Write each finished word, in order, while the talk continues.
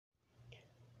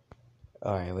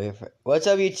Alright, what's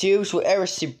up YouTube? So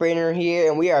Brainer here,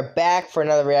 and we are back for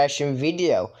another reaction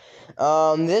video.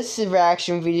 This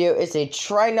reaction video is a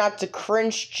try not to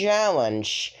cringe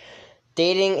challenge.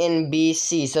 Dating in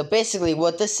BC. So basically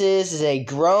what this is a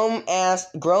grown ass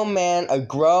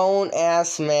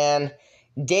man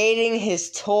dating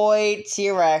his toy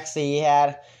T-Rex that he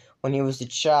had when he was a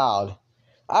child.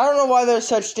 I don't know why there's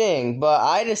such thing, but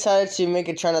I decided to make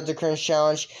a try not to cringe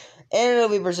challenge. And it'll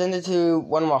be presented to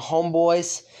one of my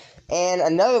homeboys. And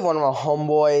another one of my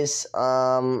homeboys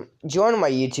joined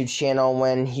my YouTube channel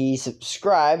when he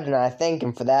subscribed, and I thank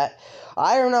him for that.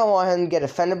 I do not want him to get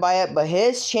offended by it, but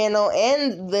his channel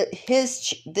and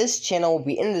this channel will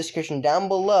be in the description down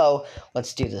below.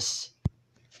 Let's do this.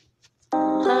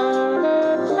 Dating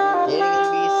in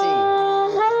BC.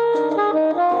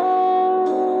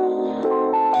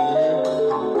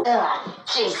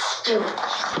 She's stupid.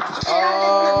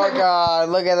 Oh god,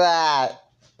 look at that.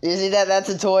 You see that? That's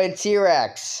a toy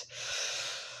T-Rex.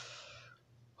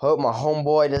 Hope my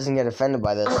homeboy doesn't get offended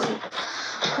by this.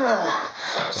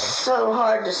 So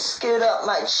hard to scoot up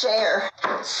my chair.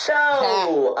 So,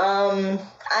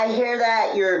 I hear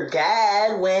that your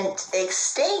dad went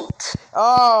extinct.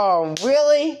 Oh,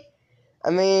 really?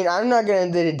 I mean, I'm not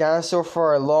gonna date a dinosaur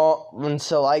for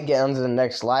until I get onto the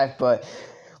next life, but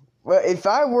if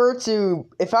I were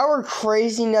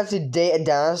crazy enough to date a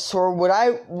dinosaur, why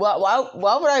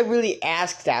would I really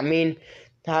ask that? I mean,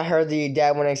 I heard that your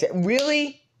dad went extinct.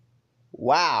 Really?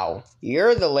 Wow,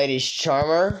 you're the latest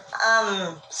charmer.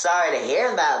 I'm sorry to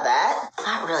hear about that.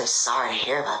 Not really sorry to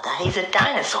hear about that. He's a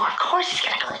dinosaur. Of course he's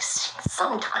gonna go extinct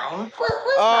sometime.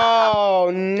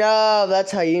 Oh, no,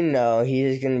 that's how you know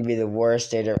he's gonna be the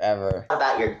worst dater ever.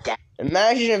 About your dad.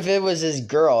 Imagine if it was his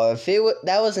girl. If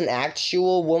that was an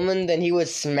actual woman, then he would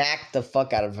smack the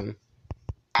fuck out of him.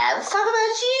 Let's talk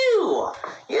about you.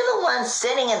 You're the one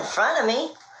sitting in front of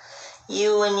me.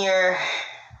 You and your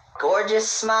gorgeous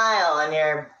smile and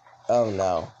your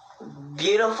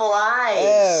beautiful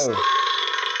eyes. Ew.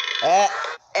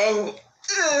 And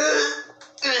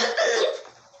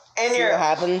See your what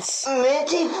happens?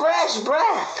 minty fresh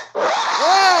breath.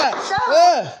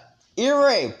 Ear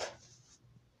rape.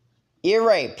 Ear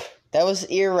rape. That was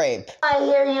ear rape. I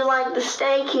hear you like the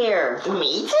steak here.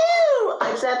 Me too.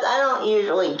 Except I don't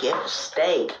usually get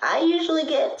steak. I usually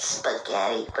get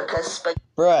spaghetti because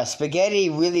Bruh, spaghetti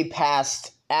really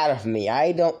passed out of me.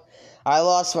 I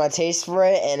lost my taste for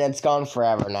it, and it's gone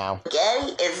forever now.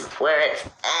 Spaghetti is where it's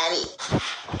at.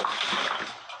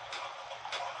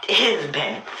 It's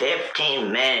been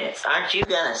 15 minutes. Aren't you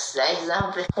gonna say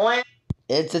something?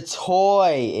 It's a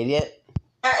toy, idiot.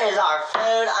 Where is our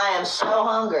food? I am so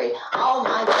hungry. Oh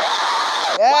my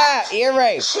god. Yeah, ear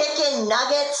rape. Chicken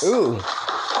nuggets? Ooh.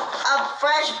 A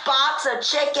fresh box of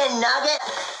chicken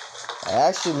nuggets? It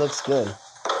actually looks good.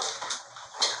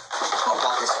 What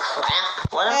about this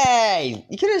crap? Hey,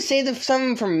 you could have saved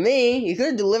something from me. You could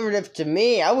have delivered it to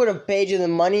me. I would have paid you the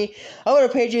money. I would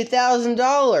have paid you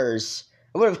 $1,000.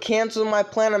 I would have canceled my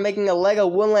plan on making a Lego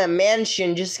Woodland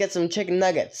mansion just to get some chicken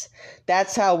nuggets.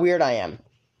 That's how weird I am.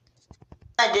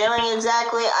 What am I doing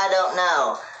exactly? I don't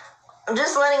know. I'm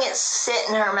just letting it sit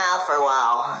in her mouth for a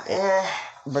while.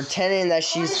 Pretending that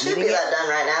she's should eating be it? that done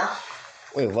right now.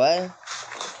 Wait, what?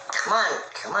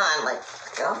 Come on, like,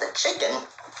 get off the chicken.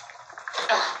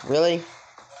 Really?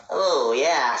 Oh,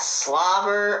 yeah,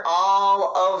 slobber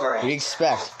all over it. What do you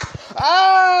expect?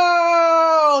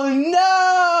 Oh,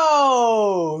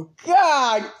 no!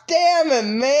 God damn it,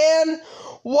 man!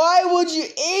 Why would you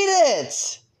eat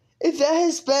it? If that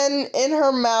has been in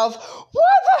her mouth,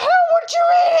 why the hell would you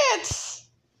eat it?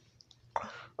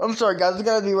 I'm sorry, guys. I'm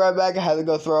gonna be right back. I had to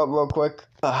go throw up real quick.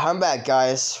 I'm back,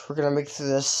 guys. We're gonna make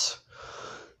this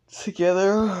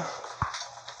together.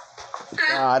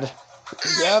 God.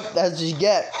 Yep, that's what you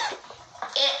get.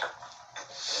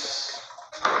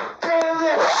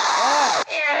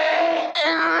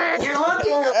 You're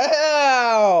looking.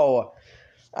 Ow!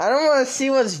 I don't want to see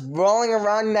what's rolling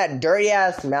around in that dirty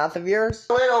ass mouth of yours.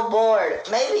 A little bored.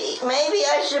 Maybe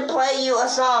I should play you a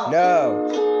song. No.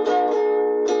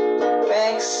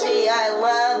 Rexy, I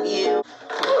love you.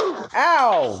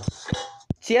 Ow!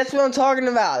 See, that's what I'm talking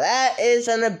about. That is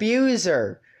an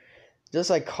abuser. Just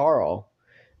like Carl.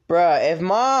 Bruh, if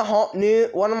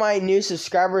one of my new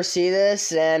subscribers see this,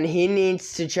 then he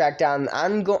needs to track down.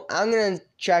 I'm gonna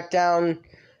track down.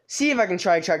 See if I can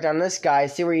try to track down this guy,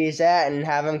 see where he's at, and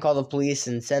have him call the police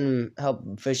and send him help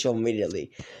official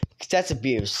immediately. 'Cause that's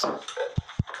abuse.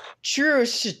 True,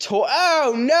 it's just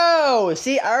oh no!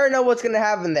 See, I already know what's gonna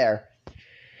happen there.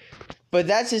 But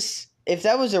that's just, if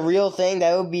that was a real thing,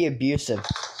 that would be abusive.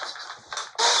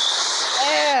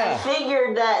 Yeah.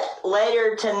 figured that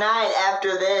later tonight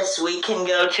after this, we can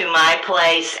go to my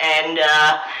place and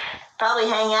probably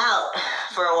hang out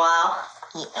for a while.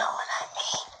 You know what I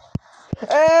mean.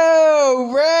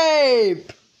 Oh,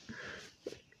 rape!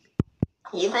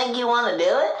 You think you want to do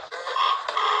it?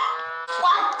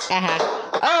 What?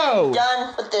 Oh! I'm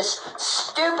done with this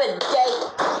stupid date.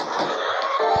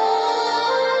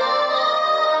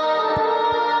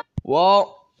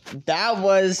 Well, that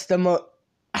was the most...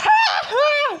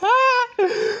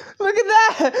 Look at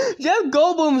that! Jeff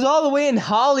Goldblum's all the way in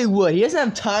Hollywood. He doesn't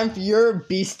have time for your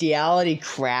bestiality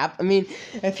crap. I mean,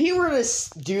 if he were to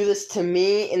do this to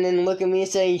me and then look at me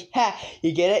and say, ha,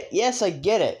 you get it? Yes, I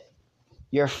get it.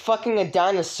 You're fucking a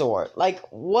dinosaur. Like,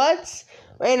 what?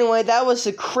 Anyway, that was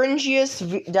the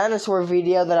cringiest dinosaur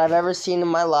video that I've ever seen in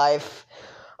my life.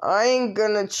 I ain't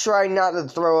gonna try not to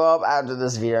throw up after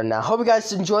this video now. Hope you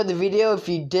guys enjoyed the video. If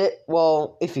you did,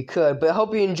 well, if you could. But I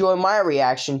hope you enjoy my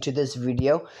reaction to this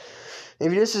video.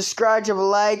 If you just subscribe, drop a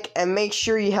like, and make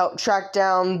sure you help track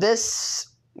down this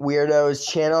weirdo's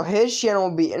channel. His channel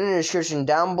will be in the description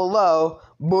down below.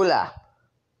 Bula.